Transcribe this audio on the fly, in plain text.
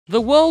The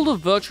world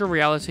of virtual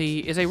reality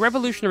is a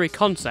revolutionary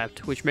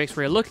concept which makes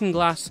for a looking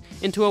glass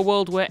into a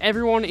world where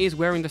everyone is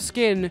wearing the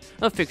skin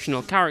of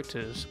fictional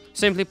characters.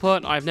 Simply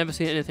put, I've never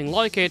seen anything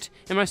like it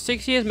in my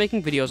 6 years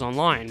making videos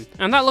online.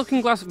 And that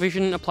looking glass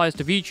vision applies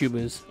to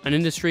VTubers, an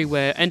industry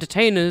where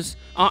entertainers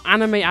are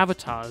anime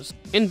avatars.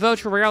 In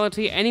virtual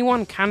reality,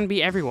 anyone can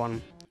be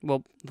everyone.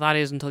 Well, that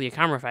is until your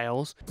camera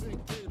fails.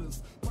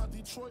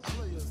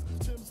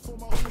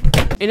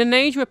 In an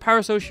age where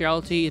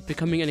parasociality is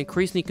becoming an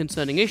increasingly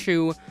concerning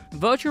issue,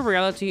 virtual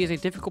reality is a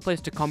difficult place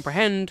to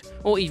comprehend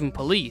or even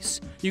police.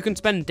 You can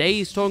spend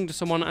days talking to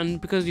someone, and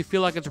because you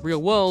feel like it's a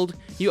real world,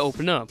 you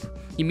open up.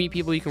 You meet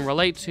people you can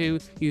relate to,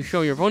 you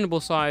show your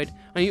vulnerable side,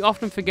 and you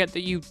often forget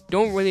that you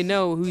don't really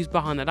know who's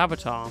behind that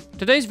avatar.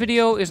 Today's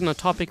video is on a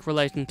topic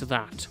relating to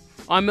that.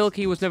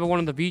 iMilki was never one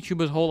of the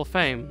VTubers Hall of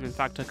Fame. In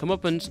fact, her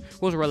comeuppance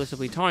was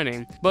relatively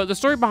tiny. But the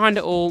story behind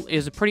it all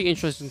is a pretty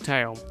interesting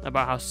tale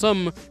about how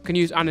some can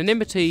use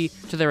anonymity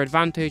to their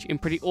advantage in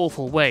pretty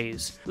awful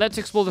ways. Let's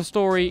explore the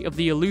story of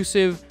the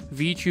Elusive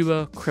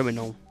VTuber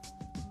Criminal.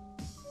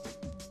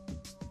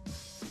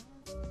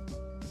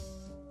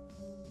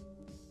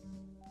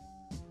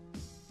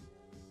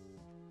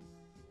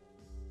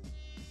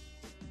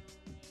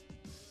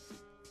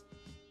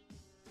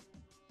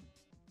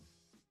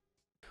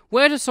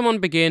 Where does someone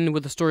begin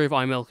with the story of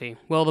iMilki?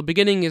 Well, the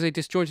beginning is a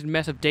disjointed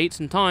mess of dates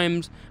and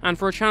times, and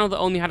for a channel that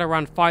only had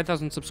around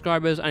 5,000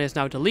 subscribers and is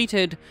now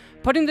deleted,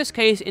 putting this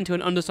case into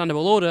an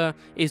understandable order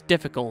is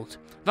difficult.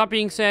 That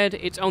being said,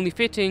 it's only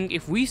fitting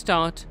if we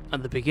start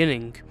at the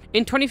beginning.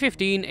 In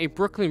 2015, a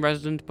Brooklyn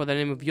resident by the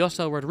name of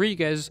Yosel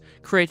Rodriguez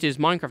created his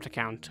Minecraft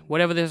account.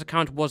 Whatever this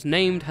account was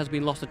named has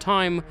been lost to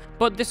time,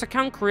 but this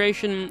account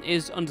creation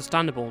is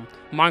understandable.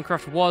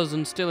 Minecraft was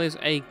and still is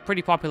a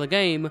pretty popular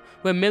game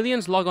where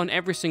millions log on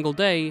every single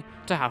day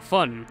to have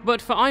fun.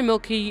 But for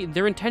iMilki,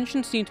 their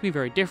intentions seem to be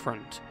very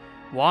different.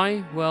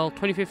 Why? Well,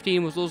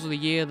 2015 was also the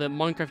year that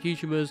Minecraft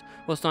YouTubers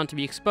were starting to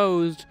be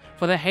exposed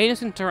for their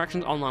heinous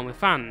interactions online with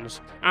fans.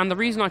 And the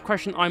reason I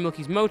question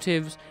iMilki's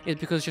motives is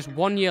because just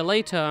 1 year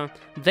later,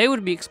 they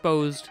would be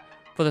exposed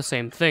for the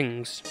same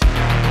things.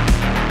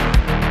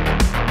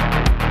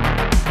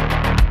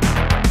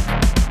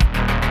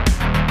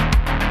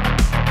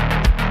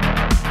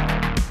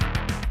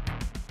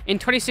 In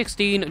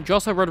 2016,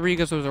 Yosel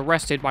Rodriguez was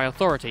arrested by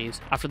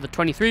authorities after the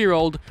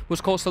 23-year-old was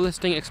caught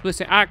soliciting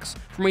explicit acts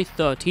from a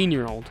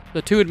 13-year-old.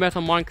 The two had met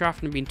on Minecraft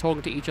and had been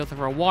talking to each other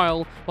for a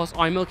while, whilst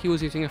iMilki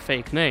was using a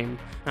fake name.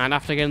 And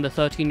after getting the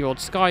 13-year-old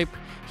Skype,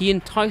 he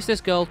enticed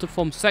this girl to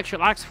perform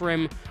sexual acts for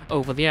him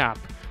over the app.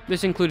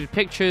 This included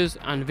pictures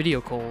and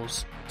video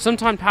calls. Some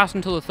time passed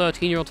until the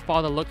 13-year-old's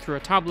father looked through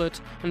a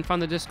tablet and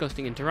found the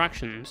disgusting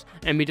interactions,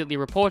 immediately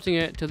reporting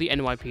it to the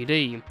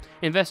NYPD.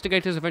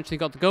 Investigators eventually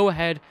got the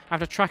go-ahead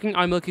after tracking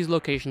iMilki's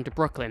location to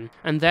Brooklyn,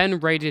 and then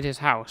raided his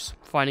house,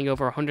 finding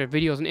over 100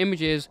 videos and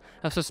images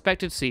of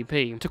suspected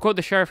CP. To quote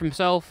the sheriff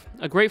himself,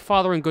 "A great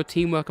father and good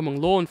teamwork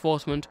among law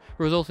enforcement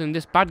resulted in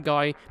this bad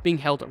guy being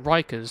held at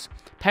Rikers.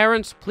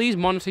 Parents, please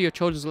monitor your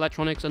children's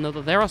electronics and know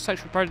that there are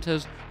sexual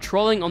predators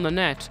trolling on the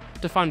net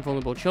to find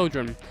vulnerable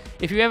children.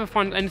 If you ever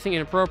find anything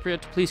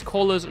inappropriate, please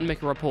call us and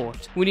make a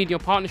report. We need your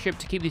partnership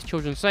to keep these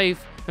children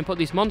safe and put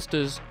these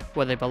monsters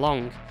where they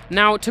belong."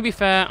 Now, to be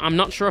fair, I'm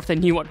not sure if they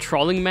knew what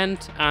trolling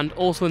meant, and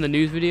also in the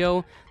news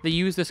video, they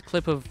used this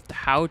clip of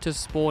how to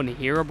spawn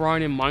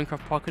Herobrine in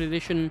Minecraft Pocket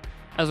Edition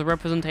as a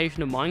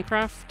representation of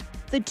Minecraft.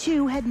 The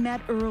two had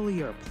met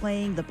earlier,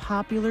 playing the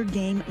popular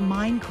game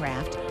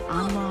Minecraft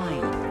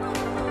online.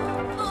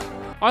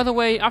 Either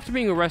way, after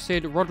being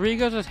arrested,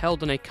 Rodriguez was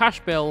held on a cash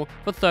bill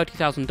for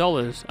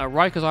 $30,000 at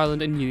Rikers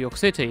Island in New York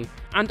City,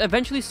 and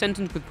eventually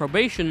sentenced with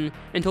probation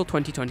until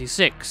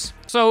 2026.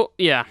 So,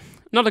 yeah.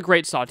 Not a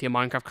great start to your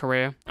Minecraft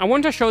career. I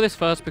wanted to show this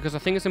first because I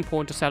think it's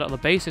important to set up the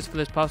basis for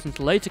this person's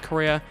later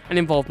career and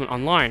involvement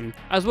online,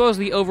 as well as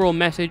the overall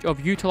message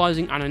of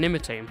utilizing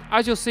anonymity.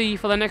 As you'll see,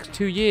 for the next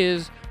 2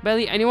 years,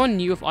 barely anyone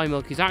knew of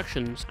iMilki's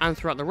actions, and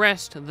throughout the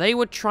rest, they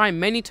would try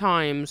many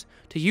times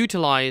to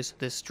utilize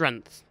this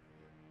strength.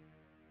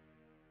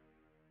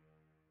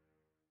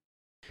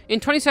 In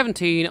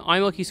 2017,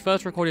 iMilki's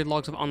first recorded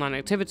logs of online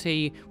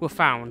activity were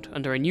found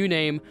under a new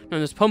name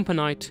known as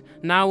Pumpkinite,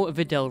 now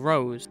Videl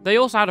Rose. They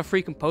also had a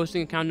frequent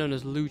posting account known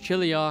as Lou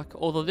Chiliark,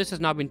 although this has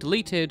now been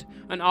deleted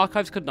and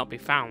archives could not be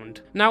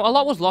found. Now, a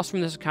lot was lost from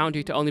this account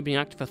due to only being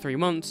active for 3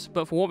 months,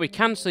 but for what we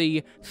can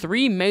see,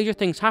 3 major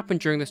things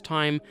happened during this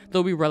time that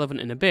will be relevant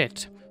in a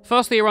bit.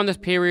 Firstly, around this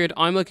period,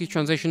 iMilki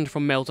transitioned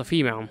from male to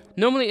female.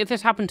 Normally, if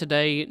this happened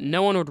today,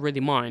 no one would really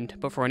mind,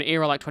 but for an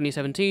era like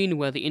 2017,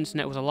 where the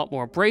internet was a lot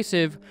more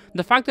abrasive,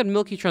 the fact that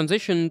Milky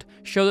transitioned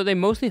showed that they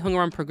mostly hung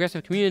around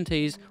progressive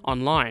communities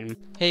online.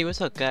 Hey,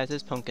 what's up guys,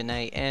 it's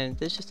Pumpkinite, and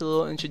this is just a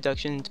little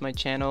introduction to my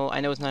channel. I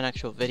know it's not an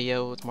actual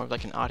video, it's more of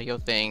like an audio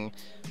thing,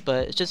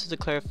 but it's just to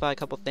clarify a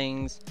couple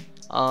things.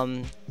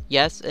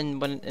 Yes, and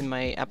when in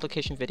my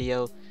application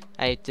video,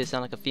 I did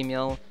sound like a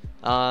female.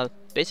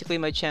 Basically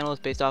my channel is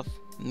based off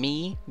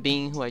me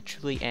being who I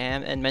truly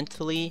am, and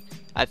mentally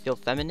I feel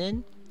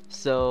feminine,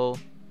 so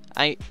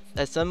at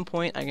some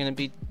point I'm gonna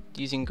be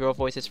using girl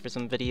voices for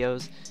some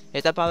videos.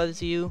 If that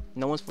bothers you,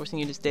 no one's forcing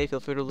you to stay, feel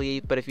free to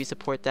leave, but if you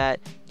support that,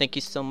 thank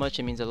you so much,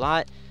 it means a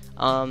lot.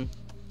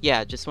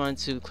 Yeah, just wanted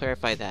to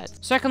clarify that.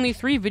 Secondly,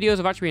 3 videos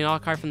have actually been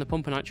archived from the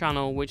Pumpkinite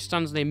channel, which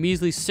stands at a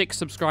measly 6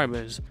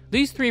 subscribers.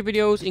 These 3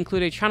 videos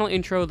include a channel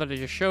intro that I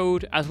just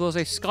showed, as well as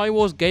a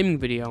Skywars gaming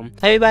video.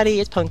 Hi everybody,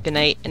 it's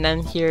Pumpkinite, and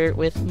I'm here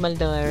with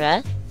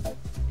Melora.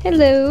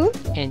 Hello.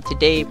 And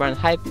today we're on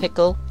High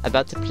Pickle,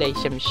 about to play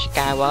some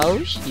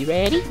Skywars. You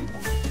ready?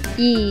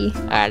 Yeah.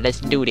 Alright, let's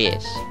do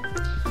this.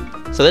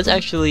 So that's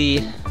actually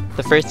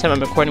the first time I'm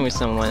recording with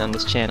someone on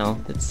this channel.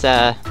 It's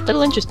a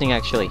little interesting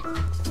actually.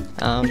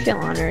 I feel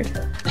honored.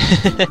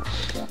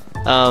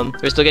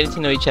 We're still getting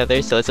to know each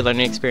other, so it's a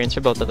learning experience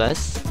for both of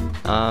us.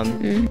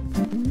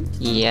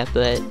 Yeah,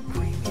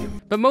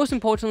 but most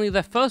importantly,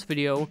 their first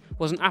video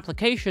was an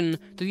application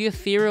to the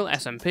Ethereal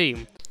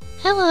SMP.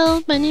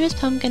 Hello, my name is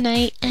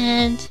Pumpkinite,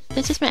 and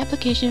this is my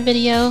application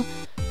video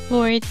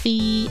for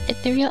the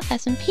Ethereal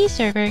SMP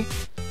server.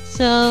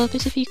 So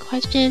there's a few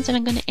questions that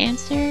I'm going to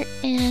answer,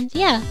 and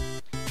yeah.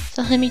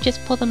 So let me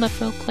just pull them up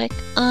real quick.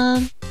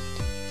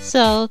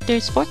 So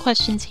there's 4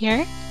 questions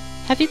here.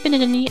 Have you been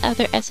in any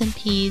other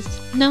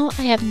SMPs? No,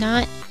 I have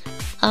not.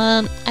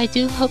 I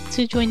do hope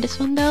to join this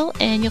one though,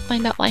 and you'll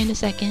find out why in a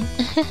second.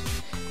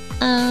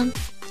 Why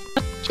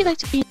would you like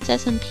to be in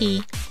this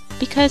SMP?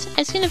 Because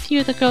I've seen a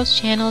few of the girls'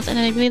 channels and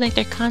I really like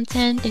their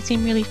content. They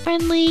seem really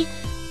friendly,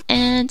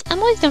 and I'm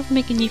always down for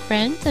making new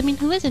friends. I mean,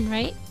 who isn't,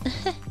 right?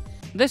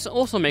 This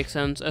also makes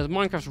sense as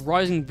Minecraft's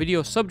rising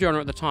video subgenre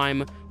at the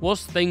time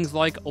was things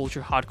like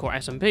ultra hardcore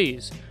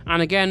SMPs,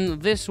 and again,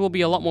 this will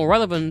be a lot more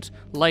relevant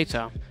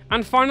later.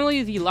 And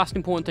finally, the last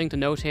important thing to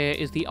note here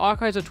is the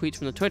archives of tweets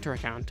from the Twitter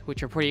account,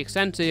 which are pretty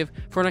extensive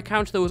for an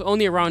account that was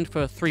only around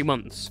for 3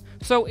 months.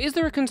 So is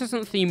there a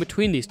consistent theme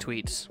between these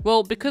tweets?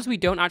 Well, because we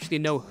don't actually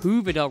know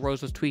who Videl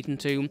Rose was tweeting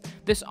to,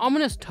 this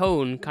ominous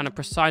tone kind of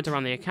presides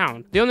around the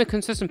account. The only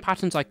consistent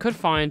patterns I could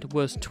find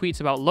was tweets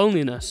about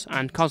loneliness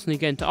and constantly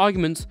getting into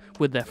arguments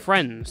with their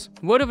friends.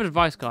 Word of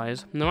advice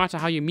guys, no matter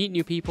how you meet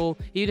new people,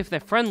 even if they're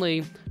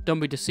friendly, don't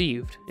be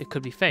deceived, it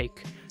could be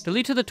fake.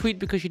 Deleted the tweet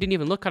because she didn't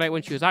even look at it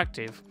when she was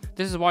active.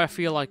 This is why I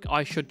feel like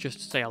I should just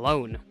stay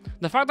alone.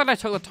 The fact that I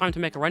took the time to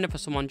make a render for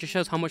someone just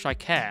shows how much I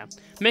care.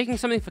 Making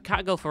something for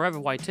Catgirl Forever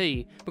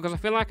YT, because I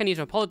feel like I need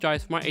to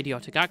apologise for my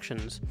idiotic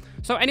actions.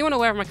 So anyone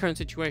aware of my current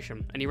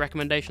situation? Any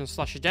recommendations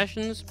 /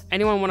 suggestions?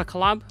 Anyone want to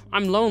collab?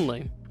 I'm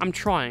lonely. I'm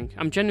trying.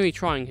 I'm genuinely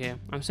trying here.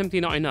 I'm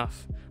simply not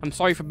enough. I'm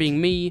sorry for being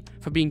me,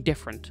 for being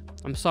different.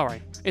 I'm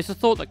sorry. It's the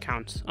thought that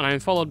counts, and I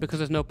unfollowed because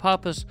there's no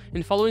purpose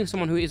in following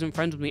someone who isn't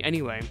friends with me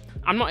anyway.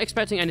 I'm not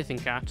expecting anything,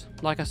 Cat.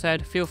 Like I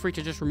said, feel free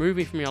to just remove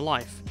me from your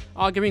life.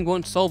 Arguing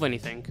won't solve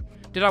anything.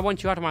 Did I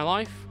want you out of my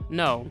life?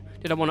 No.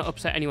 Did I want to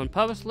upset anyone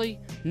purposely?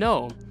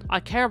 No. I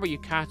care about you,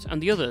 Cat,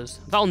 and the others.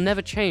 That'll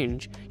never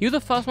change. You're the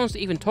first ones to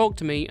even talk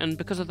to me, and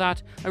because of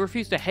that, I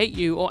refuse to hate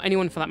you or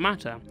anyone for that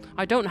matter.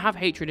 I don't have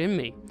hatred in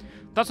me.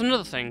 That's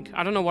another thing.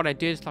 I don't know what I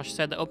did /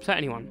 said that upset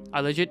anyone. I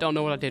legit don't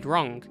know what I did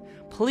wrong.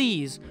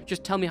 Please,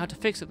 just tell me how to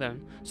fix it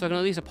then, so I can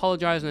at least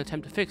apologise and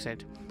attempt to fix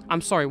it.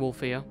 I'm sorry,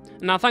 Wolfia.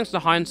 Now, thanks to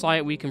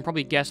hindsight, we can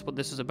probably guess what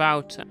this is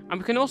about, and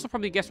we can also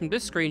probably guess from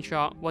this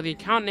screenshot why the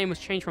account name was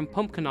changed from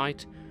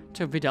Pumpkinite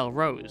to Videl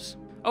Rose.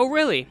 Oh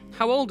really?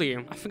 How old are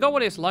you? I forgot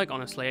what it's like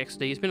honestly,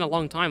 XD, it's been a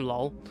long time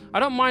lol.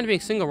 I don't mind being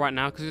single right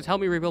now because it's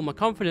helped me rebuild my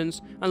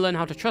confidence and learn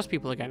how to trust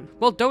people again.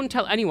 Well, don't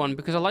tell anyone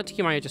because I like to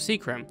keep my age a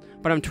secret,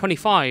 but I'm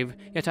 25,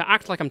 yet I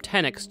act like I'm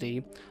 10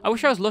 XD. I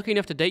wish I was lucky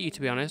enough to date you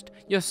to be honest.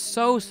 You're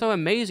so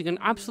amazing and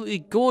absolutely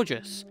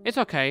gorgeous. It's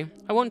okay,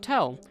 I won't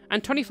tell.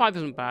 And 25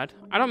 isn't bad.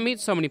 I don't meet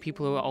so many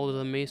people who are older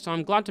than me, so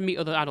I'm glad to meet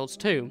other adults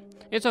too.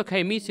 It's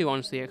okay, me too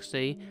honestly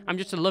XD. I'm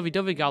just a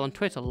lovey-dovey gal on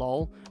Twitter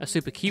lol, a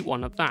super cute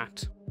one at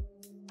that.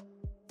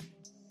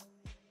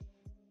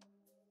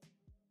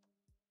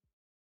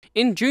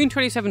 In June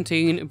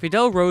 2017,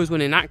 Videl Rose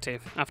went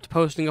inactive after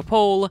posting a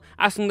poll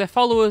asking their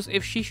followers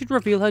if she should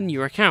reveal her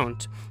new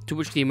account, to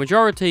which the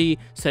majority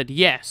said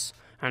yes,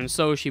 and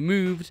so she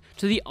moved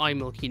to the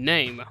iMilki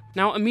name.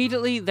 Now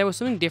immediately there was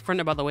something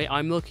different about the way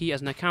iMilki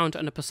as an account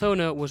and a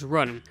persona was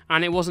run,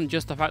 and it wasn't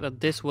just the fact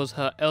that this was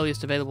her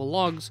earliest available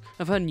logs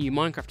of her new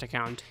Minecraft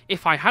account.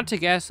 If I had to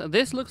guess,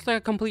 this looks like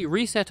a complete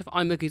reset of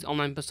iMilki's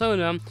online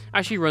persona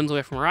as she runs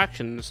away from her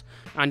actions,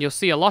 and you'll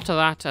see a lot of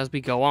that as we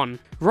go on.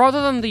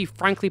 Rather than the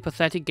frankly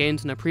pathetic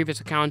gains in her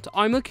previous account,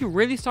 iMilki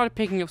really started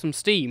picking up some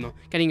steam,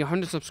 getting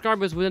 100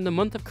 subscribers within the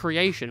month of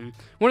creation.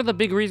 One of the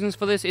big reasons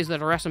for this is that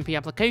her SMP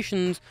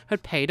applications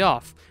had paid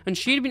off, and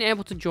she'd been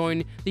able to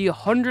join the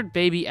 100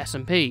 baby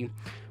SMP,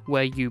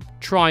 where you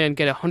try and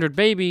get 100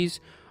 babies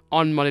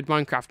on modded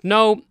Minecraft.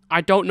 No,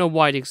 I don't know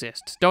why it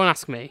exists. Don't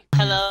ask me.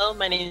 Hello,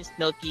 my name is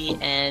Milky,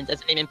 and as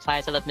the name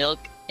implies, I love milk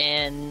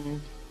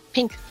and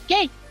pink.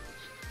 Yay!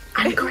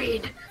 I'm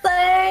green.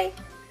 Slay!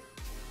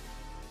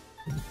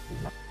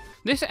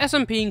 This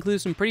SMP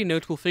includes some pretty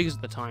notable figures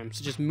at the time,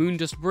 such as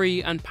Moondust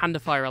Bree and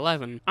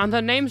PandaFire11, and their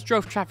names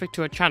drove traffic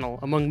to her channel,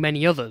 among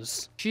many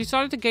others. She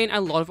started to gain a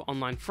lot of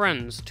online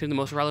friends, two of the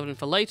most relevant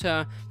for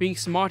later being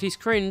Smarties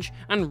Cringe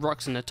and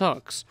Rocks in the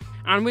Tux,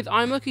 and with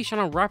iMilki's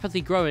channel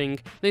rapidly growing,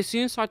 they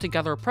soon started to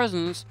gather a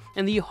presence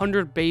in the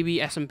 100 baby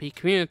SMP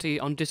community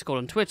on Discord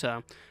and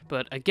Twitter.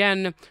 But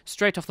again,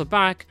 straight off the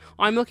back,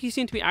 iMilki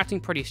seemed to be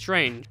acting pretty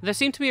strange. There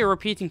seemed to be a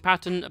repeating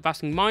pattern of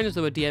asking minors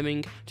they were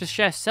DMing to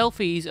share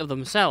selfies of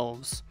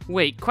themselves.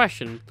 Wait,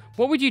 question.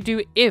 What would you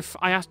do if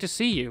I asked to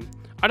see you?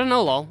 I don't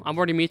know, lol. I'm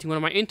already meeting one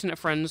of my internet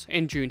friends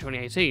in June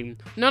 2018.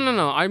 No,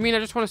 I mean I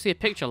just want to see a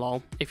picture,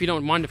 lol. If you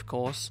don't mind, of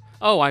course.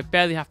 Oh, I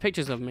barely have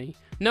pictures of me.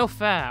 No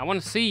fair, I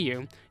want to see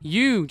you.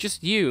 You,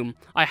 just you.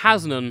 I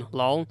has none,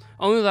 lol.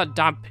 Only that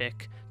dab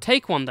pic.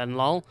 Take one then,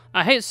 lol.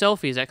 I hate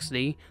selfies,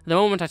 XD. The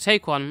moment I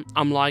take one,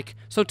 I'm like,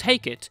 so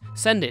take it,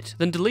 send it,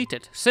 then delete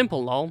it.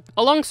 Simple, lol.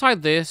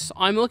 Alongside this,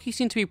 iMilki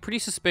seemed to be pretty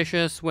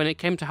suspicious when it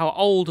came to how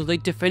old they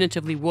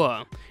definitively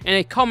were. In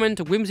a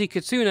comment, Whimsy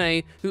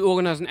Kitsune, who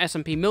organised an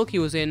SMP Milky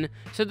was in,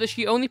 said that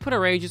she only put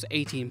her age as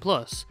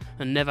 18+,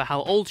 and never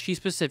how old she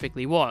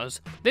specifically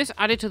was. This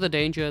added to the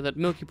danger that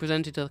Milky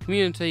presented to the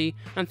community,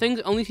 and things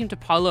only seemed to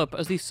pile up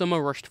as the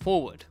summer rushed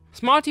forward.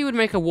 Smarty would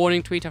make a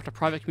warning tweet after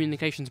private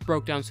communications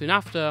broke down soon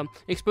after,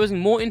 exposing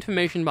more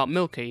information about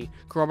Milky,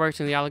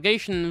 corroborating the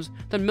allegations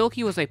that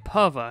Milky was a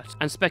pervert,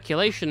 and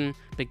speculation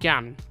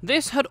began.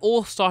 This had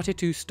all started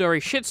to stir a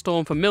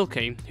shitstorm for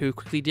Milky, who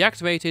quickly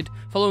deactivated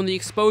following the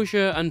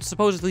exposure and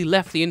supposedly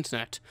left the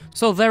internet.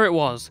 So there it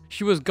was,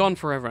 she was gone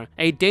forever,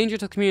 a danger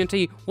to the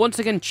community once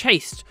again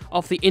chased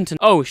off the internet.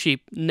 Oh,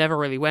 she never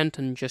really went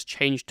and just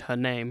changed her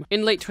name.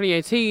 In late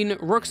 2018,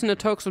 Rux and the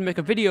Turks would make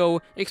a video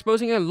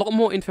exposing a lot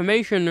more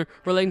information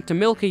relating to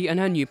Milky and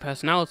her new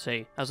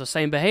personality, as the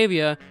same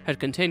behaviour had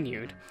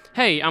continued.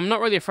 Hey, I'm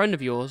not really a friend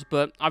of yours,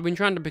 but I've been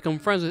trying to become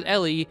friends with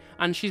Ellie,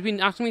 and she's been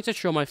asking me to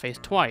show my face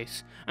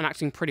twice, and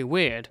acting pretty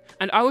weird,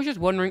 and I was just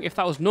wondering if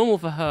that was normal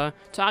for her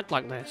to act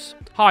like this.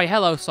 Hi,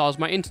 hello Sars,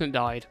 my internet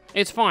died.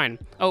 It's fine.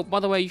 Oh, by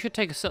the way, you should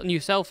take a new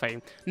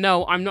selfie.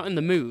 No, I'm not in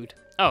the mood.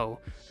 Oh,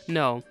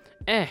 no.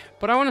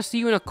 But I want to see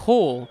you in a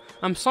call.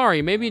 I'm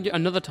sorry, maybe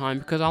another time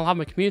because I'll have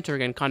my computer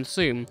again kinda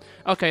soon.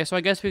 Okay, so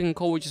I guess we can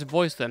call with just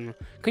voice then.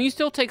 Can you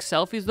still take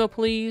selfies though,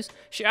 please?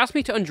 She asked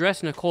me to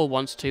undress in a call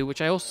once too,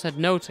 which I also said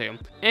no to.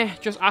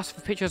 Just asked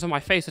for pictures of my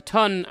face a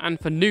ton and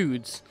for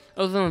nudes.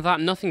 Other than that,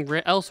 nothing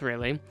else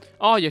really.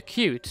 Oh, you're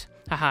cute.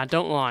 Haha,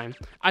 don't lie.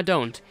 I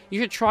don't.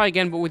 You should try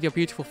again but with your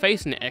beautiful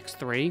face in it,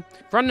 X3.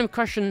 Random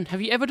question,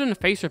 have you ever done a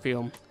face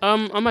reveal?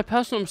 On my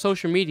personal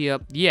social media,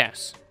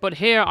 yes. But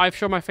here, I've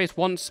shown my face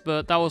once,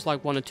 but that was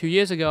like 1 or 2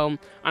 years ago, and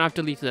I've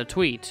deleted a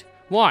tweet.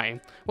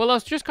 Why? Well, I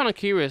was just kinda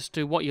curious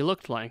to what you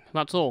looked like,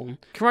 that's all.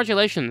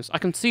 Congratulations, I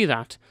can see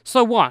that.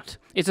 So what?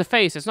 It's a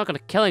face, it's not gonna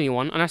kill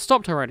anyone, and I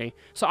stopped already,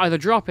 so either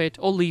drop it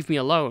or leave me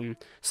alone.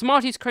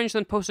 Smarty's Cringe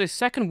then posted a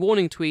second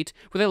warning tweet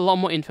with a lot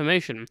more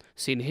information,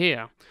 seen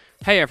here.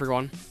 Hey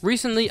everyone,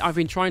 recently I've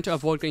been trying to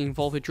avoid getting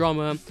involved with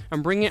drama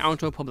and bringing it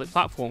onto a public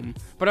platform,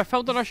 but I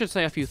felt that I should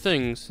say a few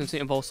things since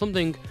it involves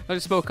something that I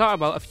spoke out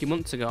about a few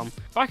months ago.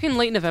 Back in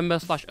late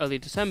November/early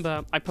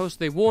December, I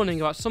posted a warning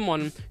about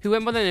someone who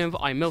went by the name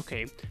of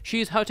iMilki. She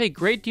has hurt a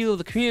great deal of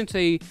the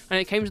community, and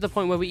it came to the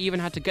point where we even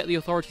had to get the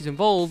authorities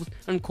involved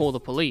and call the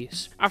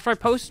police. After I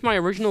posted my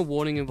original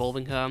warning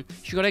involving her,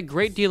 she got a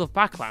great deal of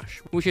backlash,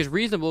 which is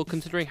reasonable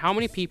considering how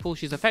many people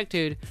she's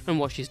affected and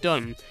what she's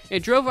done.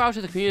 It drove her out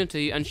of the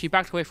community and she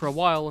backed away for a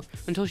while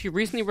until she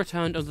recently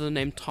returned under the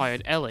name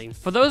TiredEllie.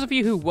 For those of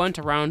you who weren't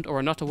around or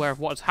are not aware of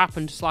what has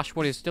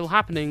happened/what is still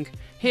happening,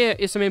 here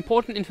is some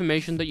important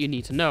information that you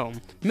need to know.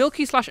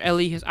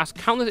 Milky/Ellie has asked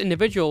countless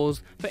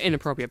individuals for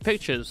inappropriate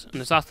pictures and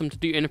has asked them to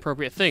do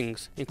inappropriate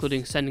things,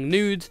 including sending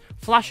nudes,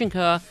 flashing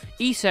her,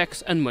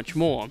 e-sex, and much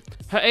more.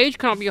 Her age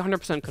cannot be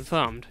 100%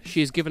 confirmed. She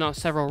has given out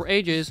several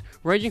ages,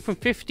 ranging from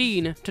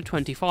 15 to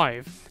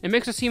 25. It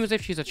makes her seem as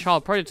if she's a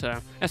child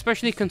predator,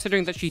 especially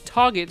considering that she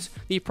targets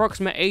the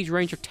approximate age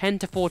range of 10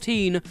 to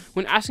 14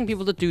 when asking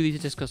people to do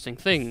these disgusting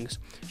things.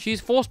 She's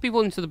forced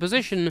people into the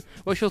position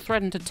where she'll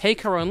threaten to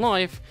take her own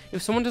life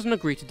if someone doesn't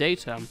agree to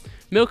date her.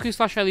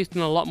 Milky/Ellie's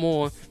done a lot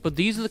more, but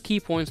these are the key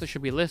points that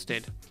should be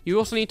listed. You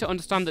also need to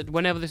understand that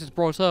whenever this is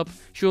brought up,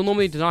 she will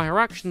normally deny her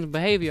actions and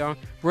behaviour,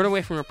 run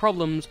away from her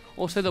problems,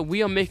 or say that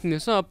we are making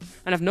this up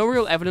and have no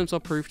real evidence or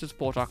proof to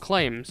support our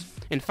claims.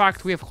 In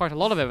fact, we have quite a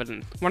lot of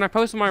evidence. When I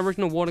posted my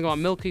original warning about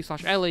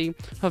Milky/Ellie,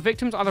 her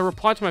victims either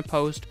replied to my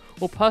post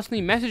or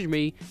personally messaged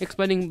me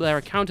explaining their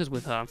encounters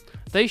with her.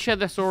 They shared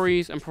their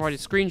stories and provided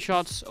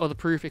screenshots or the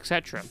proof,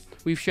 etc.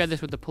 We've shared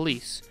this with the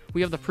police.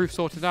 We have the proof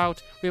sorted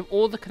out, we have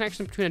all the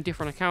connections between the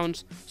different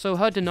accounts, so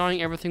her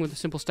denying everything with a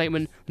simple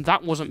statement,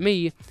 "that wasn't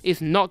me," is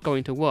not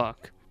going to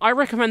work. I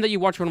recommend that you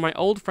watch one of my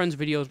old friends'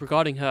 videos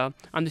regarding her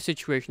and the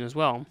situation as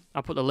well.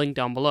 I'll put the link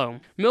down below.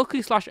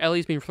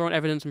 Milky/Ellie's been throwing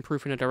evidence and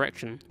proof in her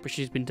direction, but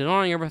she's been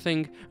denying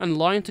everything and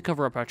lying to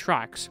cover up her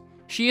tracks.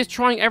 She is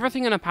trying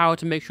everything in her power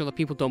to make sure that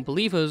people don't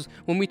believe us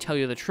when we tell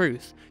you the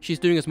truth. She's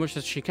doing as much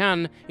as she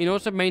can in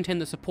order to maintain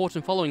the support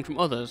and following from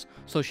others,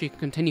 so she can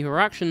continue her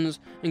actions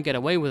and get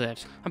away with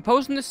it. I'm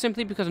posting this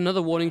simply because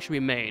another warning should be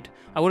made.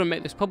 I wouldn't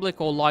make this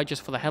public or lie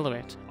just for the hell of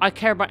it. I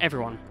care about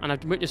everyone, and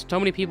I've witnessed so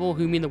many people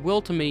who mean the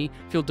world to me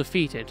feel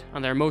defeated,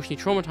 and they're emotionally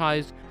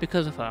traumatized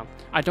because of her.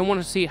 I don't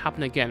want to see it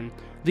happen again.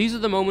 These are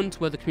the moments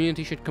where the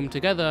community should come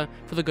together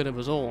for the good of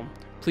us all.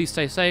 Please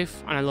stay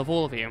safe, and I love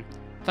all of you.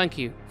 Thank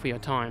you for your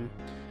time.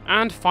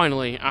 And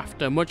finally,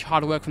 after much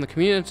hard work from the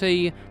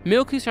community,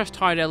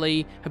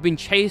 iMilki/TiredEllie have been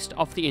chased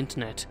off the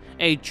internet.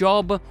 A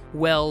job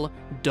well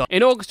done.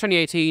 In August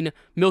 2018,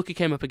 iMilki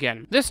came up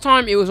again. This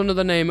time it was under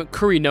the name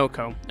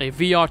Kurinoko, a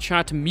VR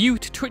chat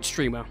mute Twitch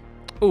streamer.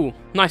 Ooh,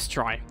 nice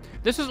try.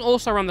 This was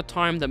also around the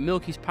time that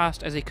iMilki's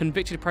past as a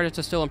convicted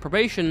predator still on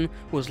probation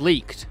was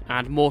leaked,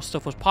 and more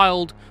stuff was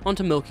piled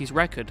onto iMilki's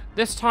record.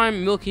 This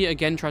time, iMilki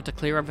again tried to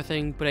clear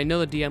everything, but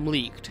another DM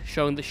leaked,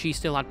 showing that she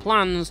still had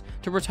plans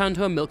to return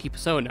to her iMilki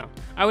persona.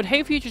 I would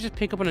hate for you to just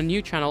pick up on a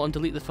new channel and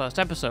delete the first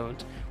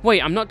episode.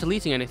 Wait, I'm not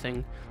deleting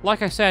anything.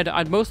 Like I said,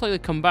 I'd most likely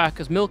come back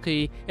as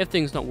iMilki if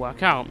things don't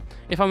work out.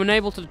 If I'm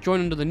unable to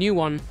join under the new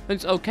one, then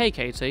it's okay,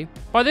 Katie.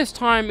 By this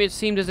time, it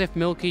seemed as if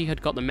iMilki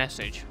had got the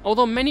message.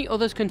 Although many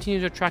others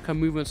continued to track her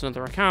movements on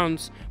other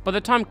accounts, by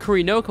the time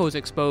Kurinoko was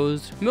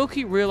exposed,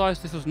 iMilki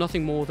realised this was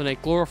nothing more than a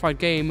glorified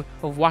game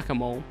of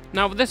whack-a-mole.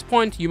 Now at this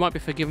point, you might be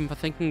forgiven for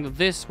thinking that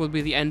this would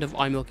be the end of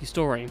iMilki's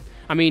story.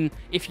 I mean,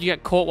 if you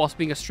get caught whilst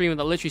being a streamer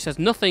that literally says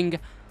nothing,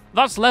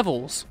 that's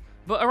levels.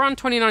 But around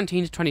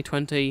 2019 to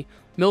 2020,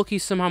 iMilki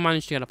somehow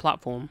managed to get a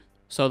platform.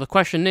 So the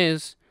question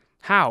is,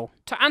 how?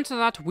 To answer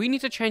that, we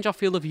need to change our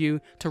field of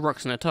view to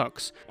Ruxana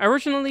Tux.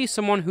 Originally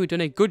someone who'd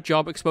done a good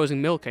job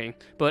exposing iMilki,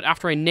 but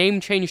after a name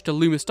change to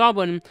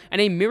Lumistarbun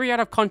and a myriad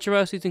of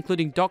controversies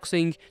including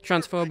doxing,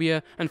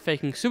 transphobia, and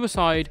faking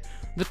suicide,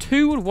 the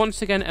two would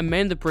once again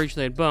amend the bridge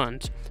they had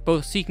burnt,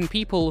 both seeking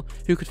people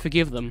who could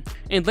forgive them.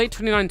 In late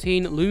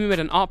 2019, Lumi made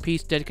an art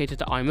piece dedicated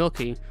to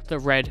iMilki that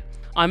read,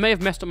 "I may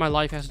have messed up my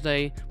life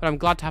yesterday, but I'm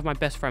glad to have my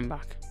best friend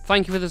back.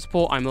 Thank you for the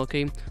support,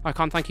 iMilki. I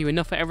can't thank you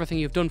enough for everything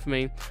you've done for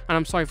me, and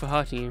I'm sorry for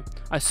hurting you.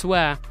 I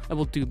swear I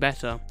will do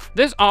better."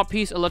 This art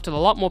piece alerted a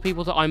lot more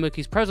people to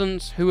iMilki's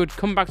presence, who would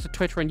come back to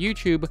Twitter and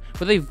YouTube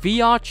with a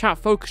VR chat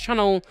focused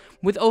channel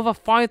with over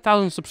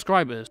 5,000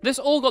 subscribers. This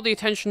all got the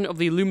attention of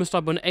the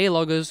Lumistarbun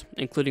A-loggers,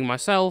 including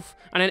myself,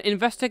 and an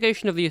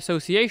investigation of the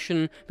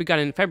association began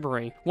in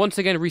February, once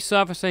again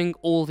resurfacing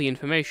all the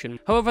information.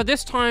 However,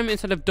 this time,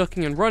 instead of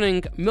ducking and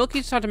running, iMilki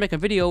decided to make a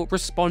video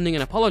responding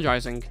and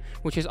apologising,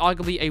 which is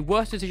arguably a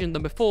worse decision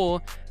than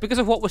before because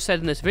of what was said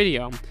in this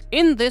video.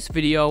 In this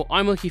video,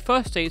 iMilki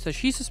first states that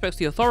she suspects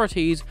the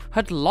authorities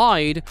had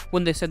lied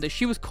when they said that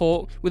she was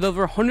caught with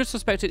over 100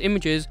 suspected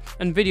images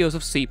and videos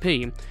of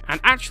CP,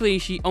 and actually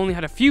she only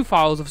had a few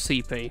files of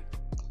CP.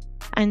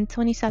 I'm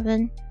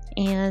 27,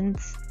 and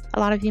a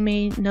lot of you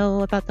may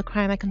know about the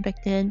crime I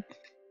convicted,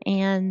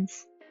 and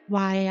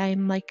why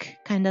I'm like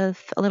kind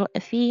of a little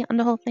iffy on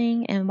the whole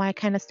thing, and why I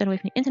kind of stood away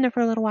from the internet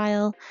for a little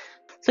while.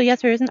 So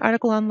yes, there is an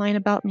article online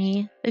about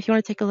me. If you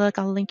want to take a look,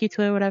 I'll link you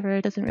to it, whatever,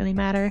 it doesn't really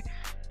matter,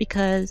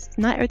 because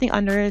not everything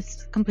under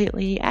is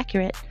completely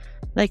accurate.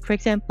 Like, for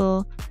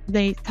example,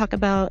 they talk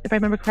about, if I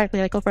remember correctly,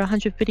 like over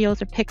 100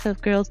 videos or pics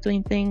of girls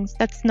doing things.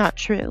 That's not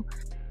true.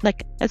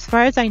 Like, as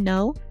far as I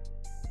know,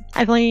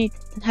 I've only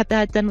had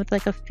that done with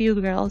like a few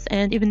girls,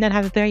 and even then I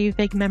have a very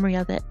vague memory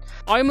of it.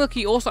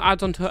 iMilki also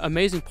adds on to her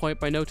amazing point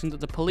by noting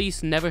that the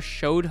police never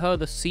showed her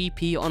the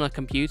CP on her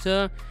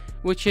computer,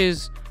 which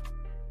is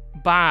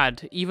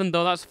bad, even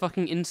though that's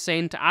fucking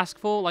insane to ask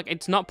for. Like,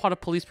 it's not part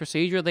of police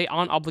procedure. They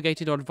aren't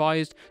obligated or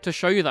advised to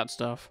show you that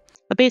stuff.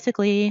 But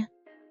basically,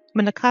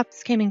 when the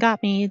cops came and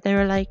got me, they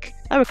were like,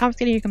 "Oh, we're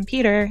confiscating your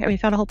computer, and we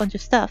found a whole bunch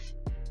of stuff."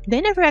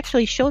 They never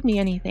actually showed me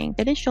anything.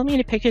 They didn't show me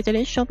any pictures, they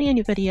didn't show me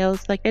any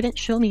videos, like, they didn't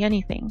show me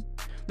anything.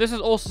 This is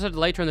also said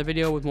later in the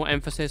video with more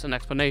emphasis and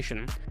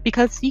explanation.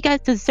 Because you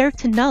guys deserve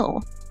to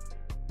know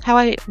how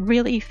I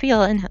really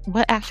feel and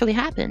what actually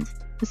happened.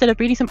 Instead of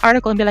reading some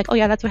article and be like, "Oh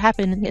yeah, that's what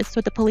happened, and it's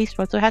what the police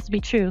wrote, so it has to be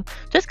true."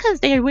 Just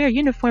because they wear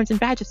uniforms and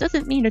badges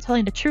doesn't mean they're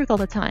telling the truth all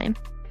the time.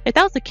 If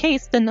that was the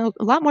case, then a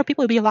lot more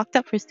people would be locked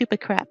up for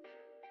stupid crap.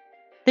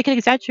 They could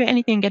exaggerate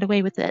anything and get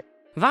away with it.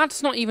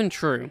 That's not even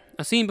true.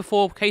 As seen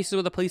before, cases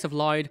where the police have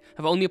lied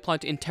have only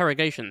applied to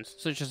interrogations,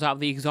 such as that of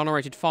the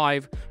exonerated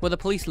 5, where the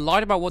police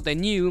lied about what they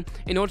knew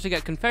in order to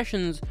get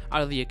confessions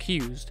out of the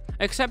accused.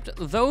 Except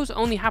those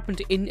only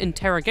happened in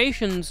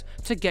interrogations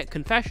to get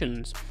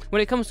confessions. When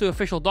it comes to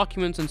official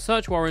documents and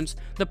search warrants,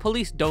 the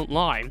police don't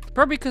lie.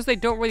 Probably because they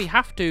don't really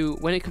have to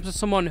when it comes to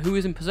someone who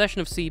is in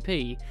possession of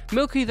CP.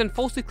 iMilki then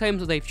falsely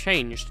claims that they've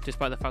changed,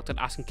 despite the fact that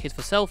asking kids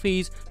for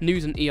selfies,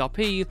 news and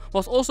ERP,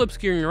 whilst also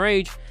obscuring her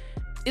age,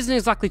 isn't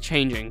exactly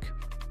changing.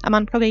 I'm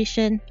on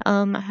probation.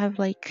 I have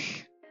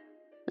like,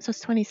 this was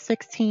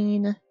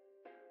 2016,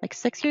 like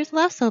 6 years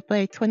left, so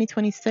by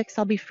 2026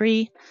 I'll be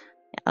free.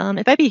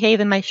 If I behave,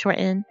 it might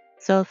shorten,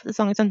 so as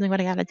long as I'm doing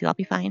what I gotta do, I'll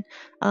be fine.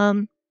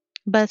 But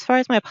as far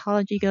as my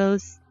apology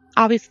goes,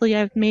 obviously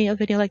I've made a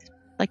video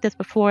like this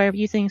before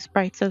using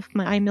sprites of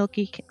my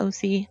iMilki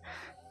OC.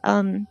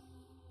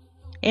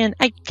 And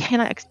I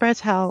cannot express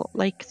how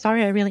like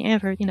sorry I really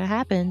am for everything that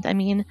happened. I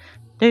mean,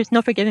 there's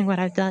no forgiving what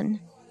I've done.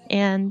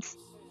 And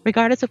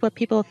regardless of what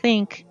people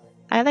think,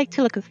 I like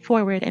to look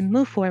forward and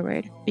move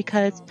forward,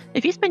 because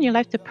if you spend your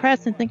life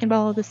depressed and thinking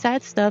about all the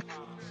sad stuff,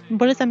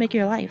 what does that make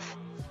your life?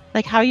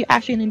 Like, how are you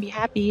actually going to be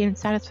happy and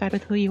satisfied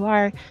with who you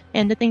are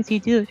and the things you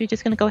do if you're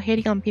just going to go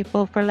hating on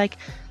people for, like,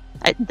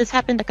 this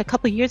happened like a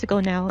couple years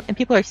ago now, and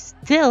people are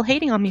still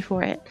hating on me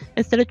for it,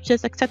 instead of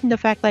just accepting the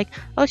fact like,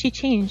 oh, she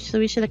changed, so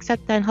we should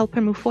accept that and help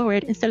her move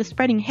forward, instead of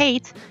spreading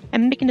hate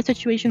and making the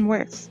situation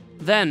worse.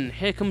 Then,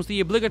 here comes the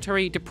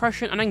obligatory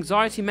depression and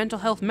anxiety mental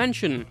health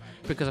mention,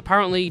 because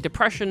apparently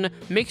depression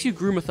makes you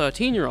groom a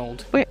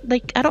 13-year-old.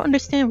 Like, I don't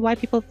understand why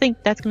people think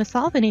that's going to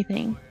solve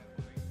anything.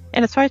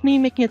 And as far as me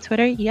making a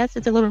Twitter, yes,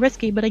 it's a little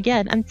risky, but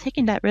again, I'm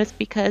taking that risk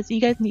because you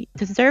guys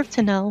deserve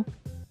to know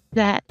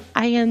that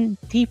I am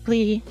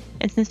deeply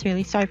and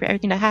sincerely sorry for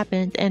everything that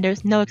happened, and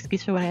there's no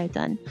excuse for what I had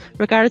done.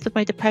 Regardless of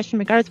my depression,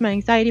 regardless of my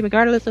anxiety,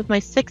 regardless of my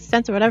sixth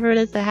sense or whatever it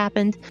is that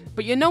happened.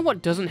 But you know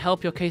what doesn't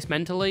help your case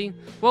mentally?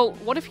 Well,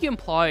 what if you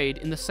implied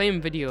in the same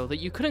video that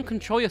you couldn't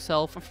control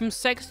yourself from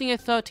sexting a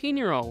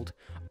 13-year-old?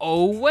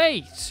 Oh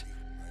wait!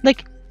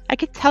 Like, I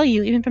could tell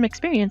you, even from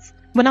experience,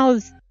 when I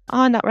was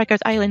on that Rikers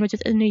Island, which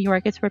is in New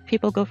York, it's where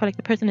people go for like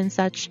the prison and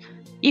such,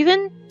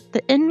 even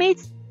the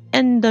inmates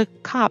and the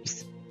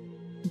cops,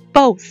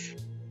 both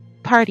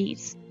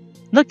parties,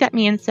 looked at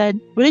me and said,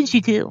 "What did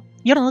you do?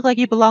 You don't look like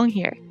you belong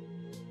here."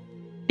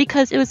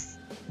 Because it was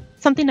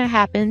something that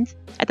happened.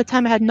 At the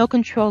time I had no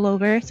control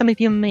over. Some of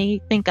you may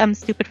think I'm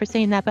stupid for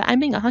saying that, but I'm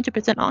being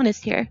 100%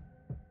 honest here.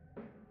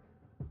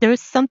 There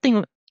was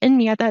something in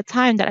me at that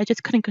time that I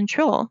just couldn't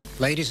control.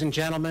 Ladies and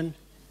gentlemen,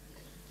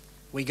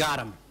 we got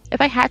him. If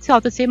I had to,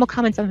 I'll disable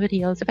comments on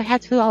videos. If I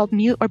had to, I'll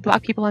mute or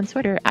block people on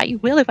Twitter. I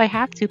will if I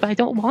have to, but I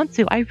don't want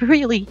to. I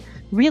really,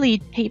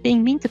 really hate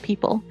being mean to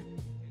people.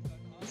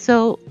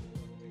 So,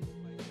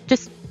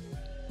 just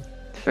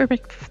for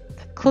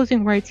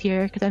closing words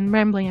here, because I'm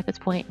rambling at this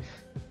point,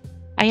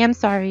 I am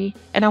sorry,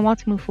 and I want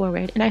to move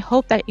forward. And I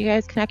hope that you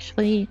guys can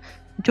actually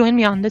join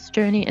me on this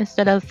journey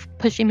instead of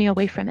pushing me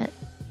away from it.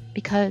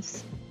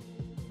 Because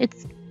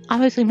it's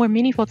obviously more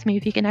meaningful to me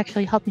if you can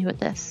actually help me with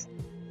this.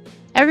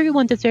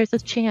 Everyone deserves a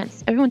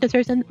chance. Everyone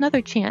deserves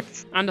another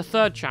chance. And a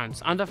third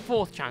chance, and a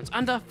fourth chance,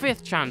 and a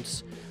fifth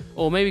chance.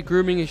 Or maybe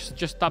grooming is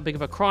just that big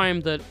of a crime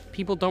that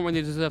people don't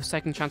really deserve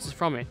second chances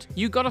from it.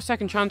 You got a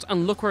second chance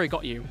and look where it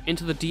got you,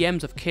 into the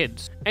DMs of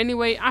kids.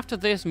 Anyway, after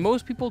this,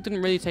 most people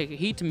didn't really take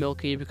heed to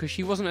Milky because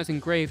she wasn't as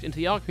engraved into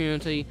the art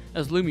community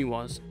as Lumi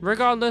was.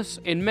 Regardless,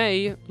 in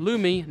May,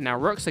 Lumi, now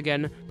Rux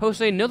again,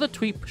 posted another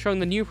tweet showing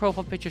the new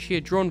profile picture she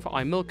had drawn for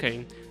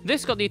iMilki.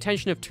 This got the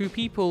attention of two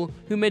people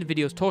who made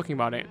videos talking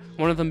about it,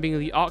 one of them being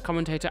the art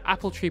commentator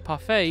Apple Tree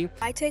Parfait.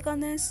 My take on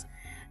this?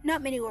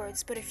 Not many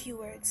words, but a few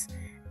words.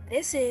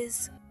 This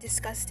is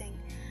disgusting.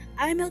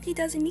 iMilki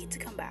doesn't need to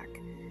come back.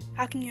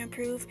 How can you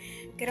improve?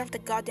 Get off the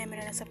goddamn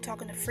internet and stop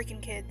talking to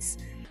freaking kids.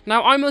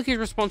 Now, iMilki's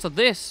response to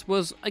this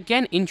was,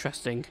 again,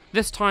 interesting.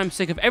 This time,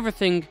 sick of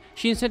everything,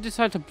 she instead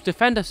decided to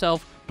defend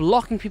herself,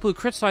 blocking people who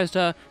criticized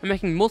her and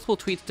making multiple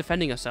tweets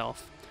defending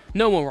herself.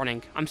 No more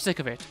running. I'm sick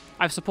of it.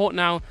 I have support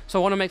now, so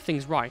I want to make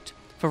things right.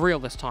 For real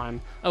this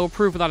time. I will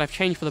prove that I've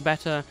changed for the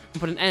better and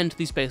put an end to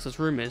these baseless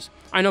rumours.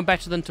 I know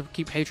better than to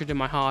keep hatred in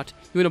my heart.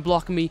 You want to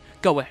block me?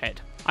 Go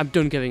ahead. I'm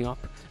done giving up.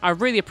 I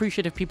really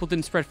appreciate if people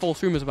didn't spread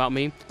false rumours about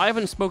me. I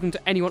haven't spoken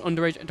to anyone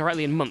underage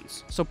directly in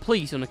months, so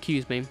please don't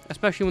accuse me,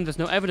 especially when there's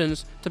no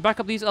evidence to back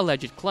up these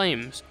alleged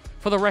claims.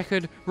 For the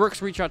record,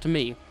 Rooks reached out to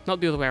me,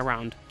 not the other way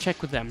around.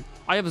 Check with them.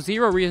 I have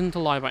zero reason to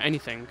lie about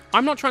anything.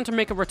 I'm not trying to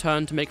make a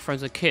return to make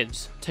friends with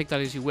kids, take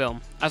that as you will.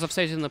 As I've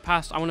stated in the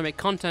past, I want to make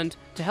content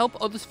to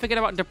help others forget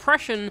about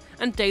depression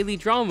and daily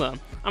drama.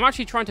 I'm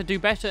actually trying to do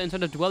better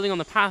instead of dwelling on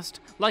the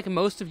past like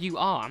most of you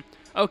are.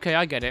 Okay,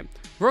 I get it.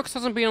 Rooks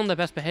hasn't been on their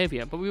best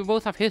behaviour, but we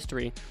both have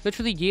history,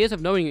 literally years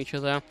of knowing each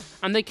other,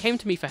 and they came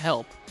to me for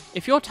help.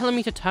 If you're telling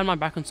me to turn my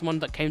back on someone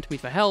that came to me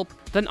for help,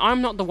 then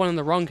I'm not the one in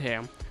the wrong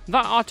here.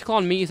 That article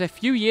on me is a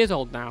few years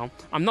old now.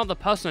 I'm not the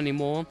person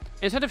anymore.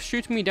 Instead of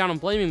shooting me down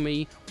and blaming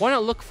me, why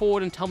not look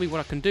forward and tell me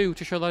what I can do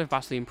to show that I've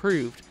vastly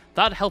improved?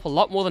 That'd help a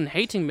lot more than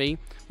hating me.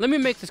 Let me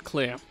make this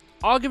clear.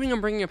 Arguing and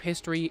bringing up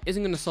history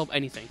isn't going to solve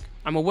anything.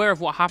 I'm aware of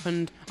what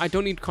happened, I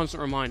don't need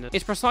constant reminders.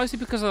 It's precisely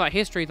because of that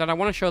history that I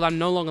want to show that I'm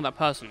no longer that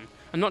person.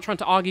 I'm not trying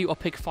to argue or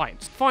pick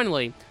fights.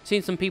 Finally,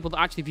 seeing some people that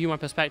actually view my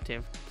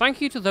perspective.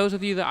 Thank you to those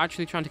of you that are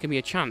actually trying to give me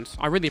a chance.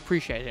 I really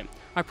appreciate it.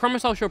 I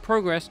promise I'll show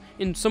progress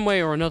in some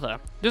way or another.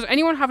 Does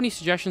anyone have any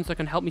suggestions that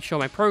can help me show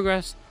my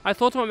progress? I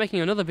thought about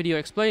making another video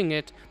explaining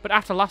it, but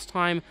after last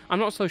time, I'm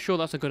not so sure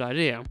that's a good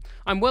idea.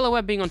 I'm well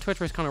aware being on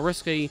Twitter is kind of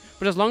risky,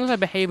 but as long as I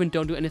behave and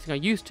don't do anything I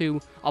used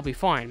to, I'll be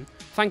fine.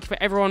 Thank you for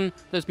everyone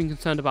that's been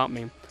concerned about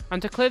me.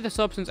 And to clear this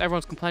up, since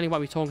everyone's complaining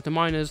about me talking to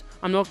minors,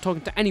 I'm not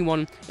talking to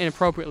anyone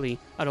inappropriately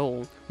at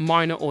all,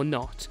 minor or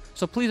not.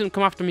 So please don't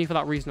come after me for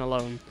that reason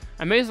alone.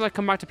 Amazed that I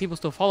come back to people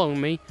still following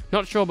me,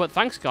 not sure, but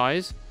thanks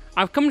guys.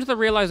 I've come to the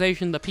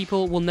realization that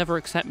people will never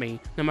accept me,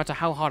 no matter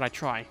how hard I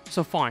try.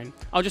 So fine,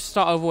 I'll just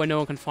start over where no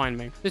one can find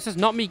me. This is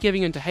not me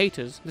giving in to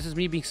haters, this is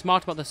me being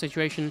smart about the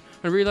situation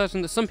and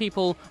realizing that some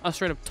people are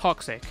straight up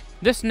toxic.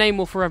 This name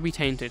will forever be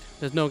tainted,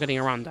 there's no getting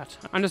around that.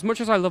 And as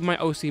much as I love my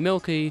OC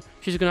Milky,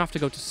 she's gonna have to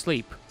go to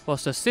sleep,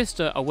 whilst her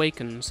sister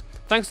awakens.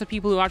 Thanks to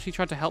people who actually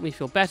tried to help me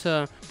feel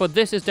better, but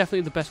this is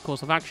definitely the best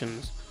course of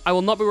actions. I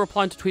will not be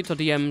replying to tweets or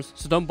DMs,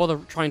 so don't bother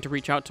trying to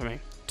reach out to me.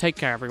 Take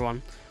care,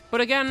 everyone.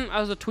 But again,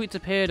 as the tweets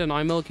appeared and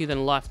iMilki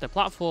then left the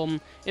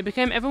platform, it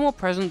became ever more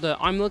present that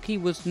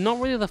iMilki was not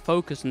really the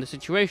focus in the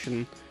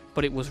situation,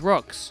 but it was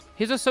Rux.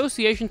 His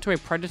association to a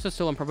predator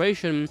still on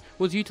probation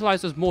was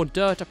utilised as more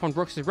dirt upon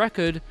Rux's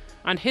record,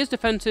 and his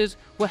defences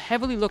were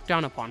heavily looked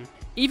down upon.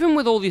 Even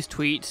with all these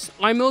tweets,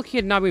 iMilki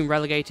had now been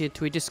relegated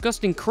to a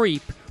disgusting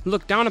creep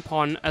looked down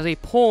upon as a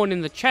pawn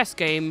in the chess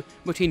game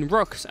between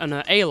Rux and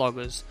her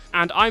A-loggers,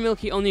 and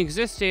iMilki only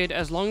existed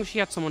as long as she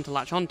had someone to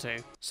latch onto.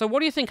 So what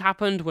do you think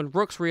happened when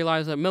Rux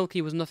realised that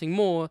Milky was nothing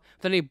more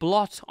than a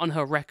blot on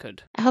her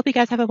record? I hope you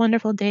guys have a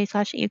wonderful day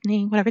 /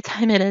 evening, whatever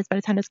time it is by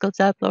the time this goes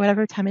up, or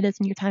whatever time it is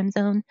in your time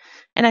zone.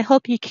 And I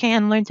hope you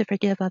can learn to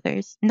forgive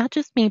others, not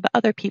just me, but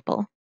other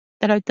people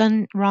that are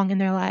done wrong in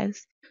their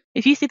lives.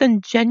 If you see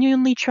them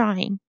genuinely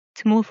trying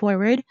to move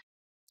forward,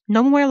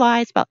 no more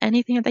lies about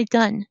anything that they've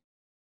done.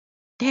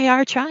 They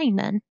are trying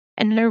then,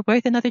 and they're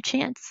worth another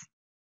chance.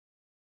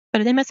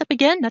 But if they mess up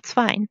again, that's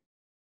fine.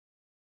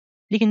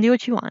 You can do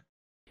what you want.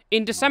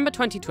 In December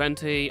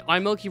 2020,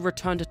 iMilki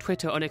returned to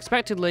Twitter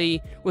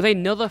unexpectedly with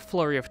another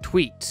flurry of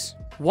tweets.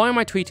 Why am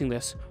I tweeting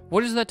this?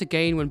 What is there to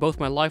gain when both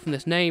my life and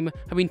this name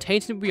have been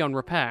tainted beyond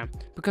repair?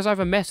 Because I have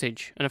a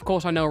message, and of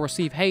course I know I'll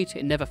receive hate,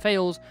 it never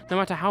fails, no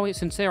matter how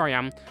sincere I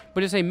am,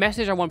 but it's a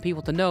message I want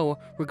people to know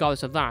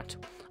regardless of that.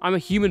 I'm a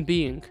human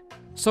being.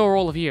 So are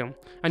all of you.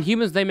 And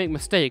humans, they make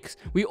mistakes.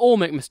 We all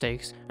make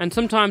mistakes. And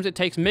sometimes it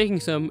takes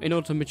making some in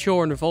order to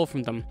mature and evolve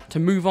from them. To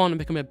move on and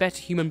become a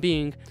better human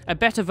being. A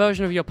better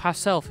version of your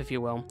past self, if you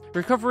will.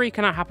 Recovery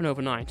cannot happen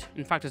overnight.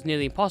 In fact, it's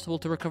nearly impossible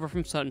to recover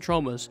from certain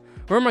traumas.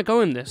 Where am I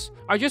going with this?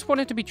 I just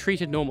wanted to be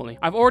treated normally.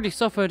 I've already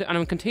suffered and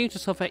I'm continuing to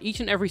suffer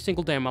each and every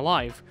single day of my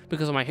life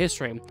because of my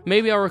history.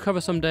 Maybe I'll recover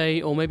someday,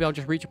 or maybe I'll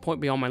just reach a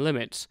point beyond my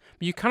limits.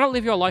 But you cannot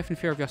live your life in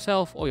fear of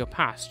yourself or your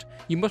past.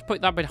 You must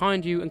put that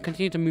behind you and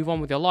continue to move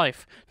on with your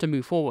life to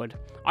move forward.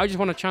 I just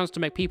want a chance to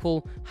make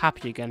people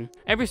happy again.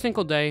 Every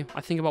single day, I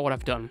think about what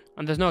I've done,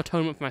 and there's no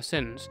atonement for my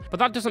sins. But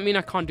that doesn't mean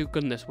I can't do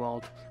good in this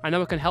world. I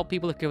know I can help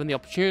people if given the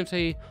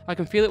opportunity, I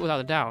can feel it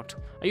without a doubt.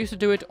 I used to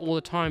do it all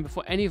the time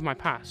before any of my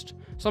past.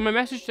 So my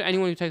message to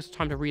anyone who takes the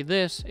time to read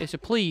this is to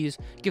please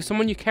give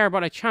someone you care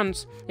about a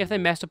chance if they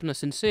messed up and are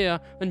sincere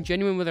and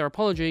genuine with their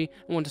apology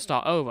and want to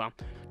start over.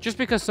 Just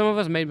because some of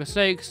us made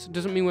mistakes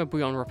doesn't mean we're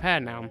beyond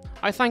repair now.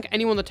 I thank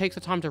anyone that takes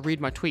the time to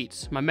read my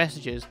tweets, my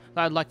messages,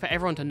 that I'd like for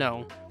everyone to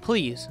know.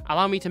 Please,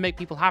 allow me to make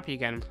people happy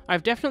again.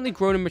 I've definitely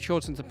grown and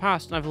matured since the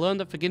past, and I've learned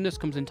that forgiveness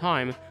comes in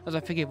time, as I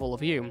forgive all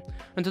of you.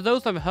 And to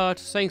those that I've hurt,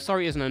 saying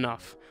sorry isn't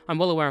enough. I'm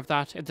well aware of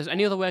that. If there's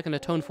any other way I can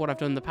atone for what I've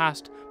done in the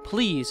past,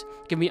 please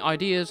give me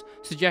ideas,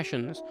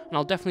 suggestions, and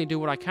I'll definitely do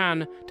what I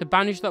can to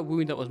bandage that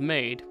wound that was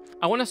made.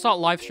 I want to start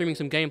live streaming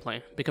some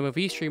gameplay, become a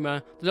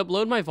V-streamer, then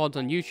upload my VODs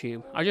on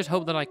YouTube. I just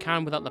hope that I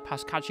can without the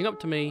past catching up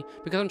to me,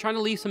 because I'm trying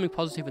to leave something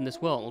positive in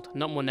this world,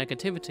 not more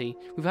negativity.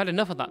 We've had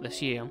enough of that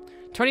this year.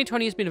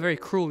 2020 has been a very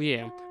cruel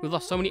year. We've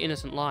lost so many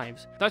innocent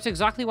lives. That's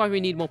exactly why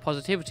we need more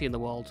positivity in the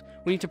world.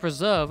 We need to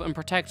preserve and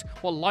protect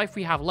what life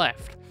we have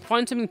left.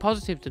 Find something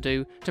positive to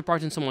do to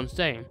brighten someone's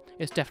day.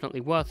 It's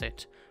definitely worth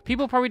it.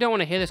 People probably don't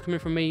want to hear this coming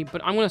from me,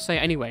 but I'm going to say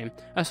it anyway.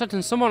 A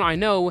certain someone I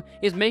know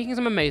is making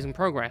some amazing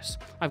progress.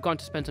 I've gotten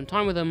to spend some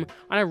time with them,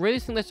 and I really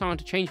think they're starting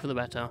to change for the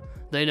better.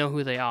 They know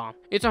who they are.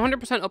 It's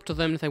 100% up to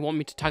them if they want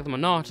me to tag them or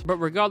not, but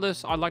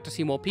regardless, I'd like to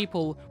see more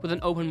people with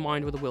an open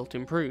mind with a will to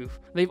improve.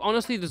 They've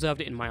honestly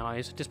deserved it in my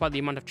eyes, despite the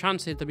amount of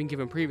chances they've been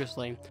given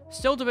previously.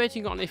 Still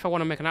debating on if I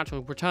want to make an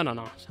actual return or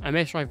not. I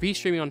may try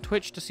V-streaming on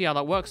Twitch to see how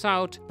that works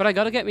out, but I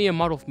gotta get me a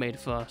model made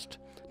first.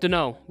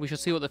 Dunno, we shall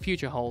see what the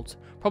future holds.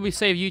 Probably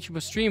save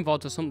YouTuber stream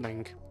VODs or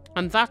something.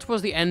 And that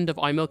was the end of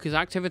iMilki's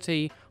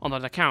activity on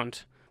that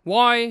account.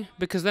 Why?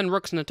 Because then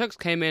Rux and the Tux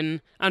came in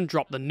and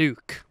dropped the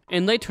nuke.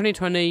 In late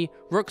 2020,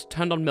 Rux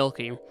turned on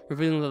Milky,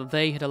 revealing that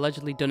they had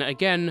allegedly done it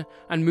again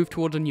and moved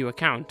towards a new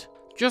account.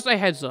 Just a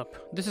heads up,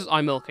 this is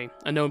iMilki,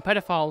 a known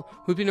pedophile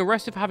who's been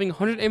arrested for having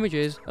 100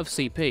 images of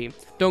CP.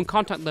 Don't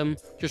contact them,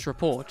 just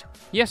report.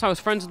 Yes, I was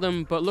friends with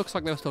them, but it looks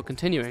like they were still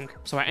continuing,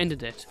 so I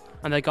ended it.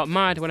 And they got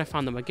mad when I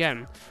found them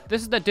again.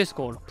 This is their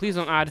Discord, please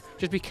don't add,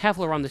 just be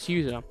careful around this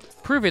user.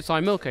 Prove it's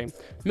iMilki.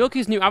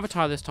 Milky's new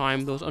avatar this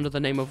time was under the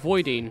name of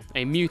Voidine,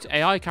 a mute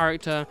AI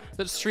character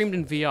that streamed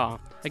in VR.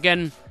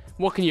 Again,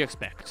 what can you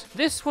expect?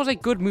 This was a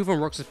good move on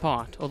Rux's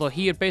part, although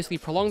he had basically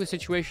prolonged the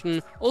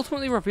situation,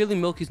 ultimately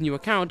revealing Milky's new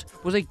account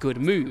was a good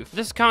move.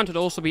 This account would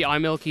also be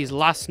iMilki's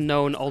last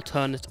known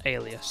alternate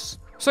alias.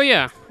 So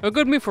yeah, a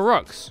good move for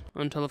Rux,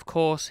 until of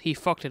course he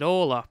fucked it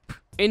all up.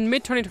 In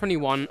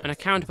mid-2021, an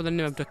account by the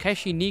name of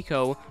Takeshi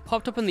Nico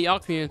popped up in the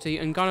art community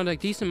and garnered a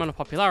decent amount of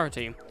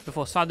popularity,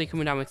 before sadly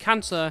coming down with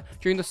cancer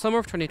during the summer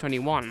of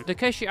 2021.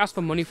 Takeshi asked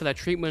for money for their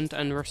treatment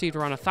and received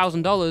around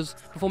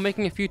 $1,000 before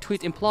making a few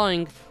tweets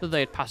implying that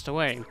they had passed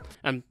away.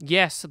 And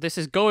yes, this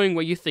is going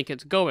where you think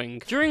it's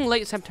going. During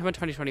late September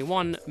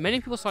 2021,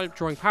 many people started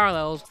drawing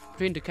parallels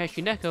between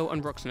Takeshi Neko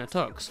and Rux in a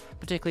tux,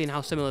 particularly in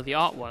how similar the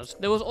art was.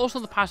 There was also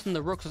the pattern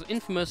that Rux was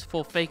infamous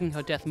for faking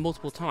her death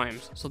multiple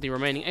times, so the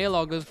remaining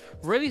A-loggers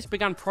really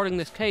began prodding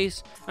this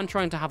case and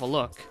trying to have a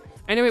look.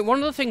 Anyway, one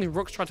of the things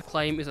Rux tried to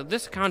claim is that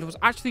this account was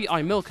actually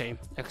iMilki,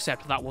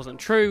 except that wasn't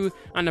true,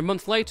 and a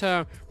month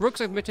later, Rux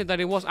admitted that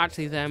it was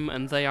actually them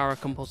and they are a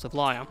compulsive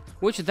liar,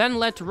 which then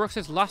led to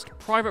Rux's last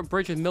private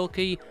bridge with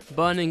Milky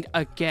burning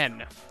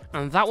again.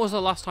 And that was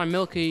the last time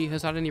Milky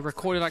has had any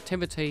recorded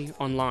activity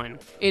online.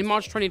 In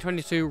March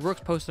 2022,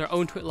 Rux posted her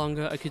own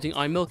twitlonger accusing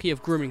iMilki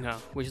of grooming her,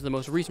 which is the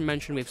most recent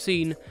mention we've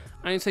seen,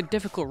 and it's a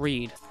difficult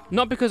read.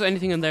 Not because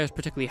anything in there is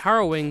particularly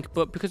harrowing,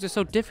 but because it's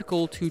so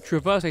difficult to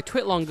traverse a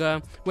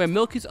twitlonger where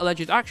Milky's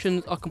alleged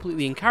actions are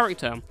completely in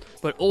character,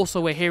 but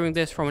also we're hearing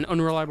this from an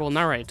unreliable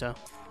narrator.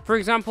 For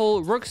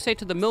example, Rux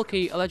stated that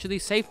Milky allegedly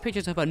saved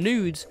pictures of her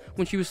nudes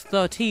when she was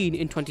 13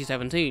 in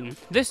 2017.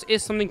 This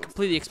is something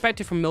completely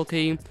expected from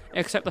Milky,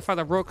 except the fact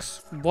that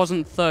Rux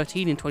wasn't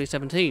 13 in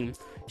 2017.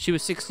 She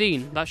was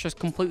 16, that's just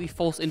completely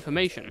false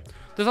information.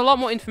 There's a lot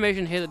more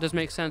information here that does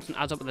make sense and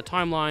adds up with the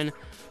timeline,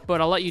 but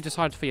I'll let you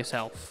decide for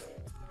yourself.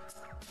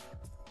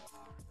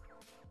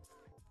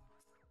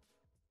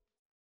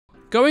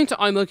 Going to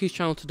iMilki's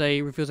channel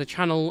today reveals a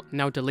channel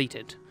now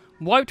deleted.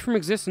 Wiped from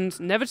existence,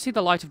 never to see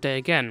the light of day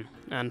again,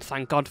 and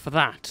thank God for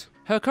that.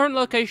 Her current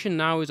location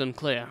now is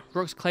unclear.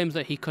 Rux claims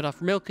that he cut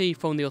off Milky,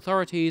 phoned the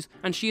authorities,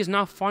 and she is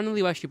now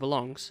finally where she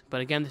belongs, but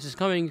again this is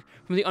coming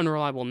from the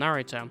unreliable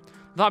narrator.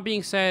 That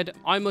being said,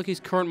 iMilki's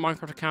current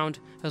Minecraft account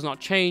has not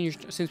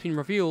changed since being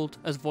revealed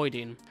as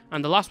Voiding,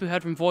 and the last we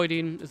heard from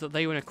Voiding is that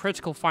they were in a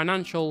critical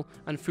financial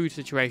and food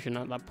situation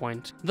at that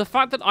point. The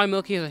fact that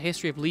iMilki has a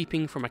history of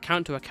leaping from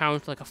account to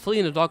account like a flea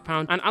in a dog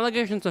pound, and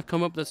allegations have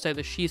come up that say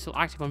that she's still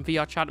active on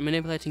VR chat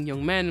manipulating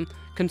young men,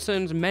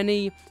 concerns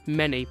many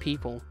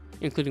people,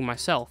 including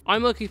myself.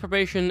 iMilki's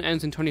probation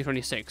ends in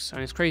 2026,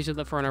 and it's crazy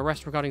that for an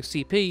arrest regarding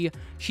CP,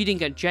 she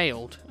didn't get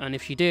jailed, and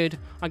if she did,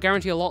 I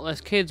guarantee a lot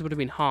less kids would have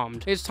been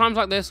harmed. It's times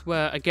like this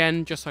where,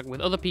 again, just like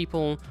with other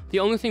people, the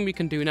only thing we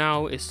can do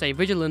now is stay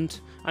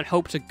vigilant and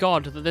hope to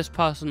God that this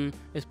person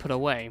is put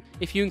away.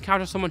 If you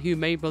encounter someone who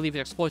may believe is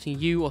exploiting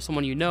you or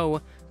someone you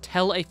know,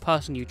 tell a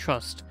person you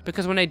trust,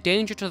 because when a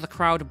danger to the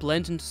crowd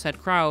blends into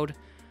said crowd,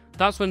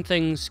 that's when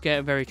things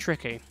get very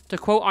tricky. To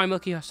quote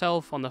iMilki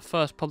herself on the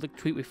first public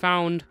tweet we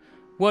found,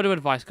 word of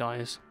advice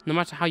guys, no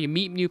matter how you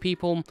meet new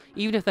people,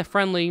 even if they're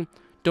friendly,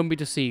 don't be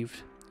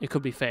deceived. It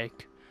could be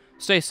fake.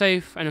 Stay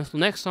safe, and until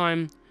next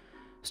time,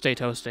 stay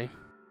toasty.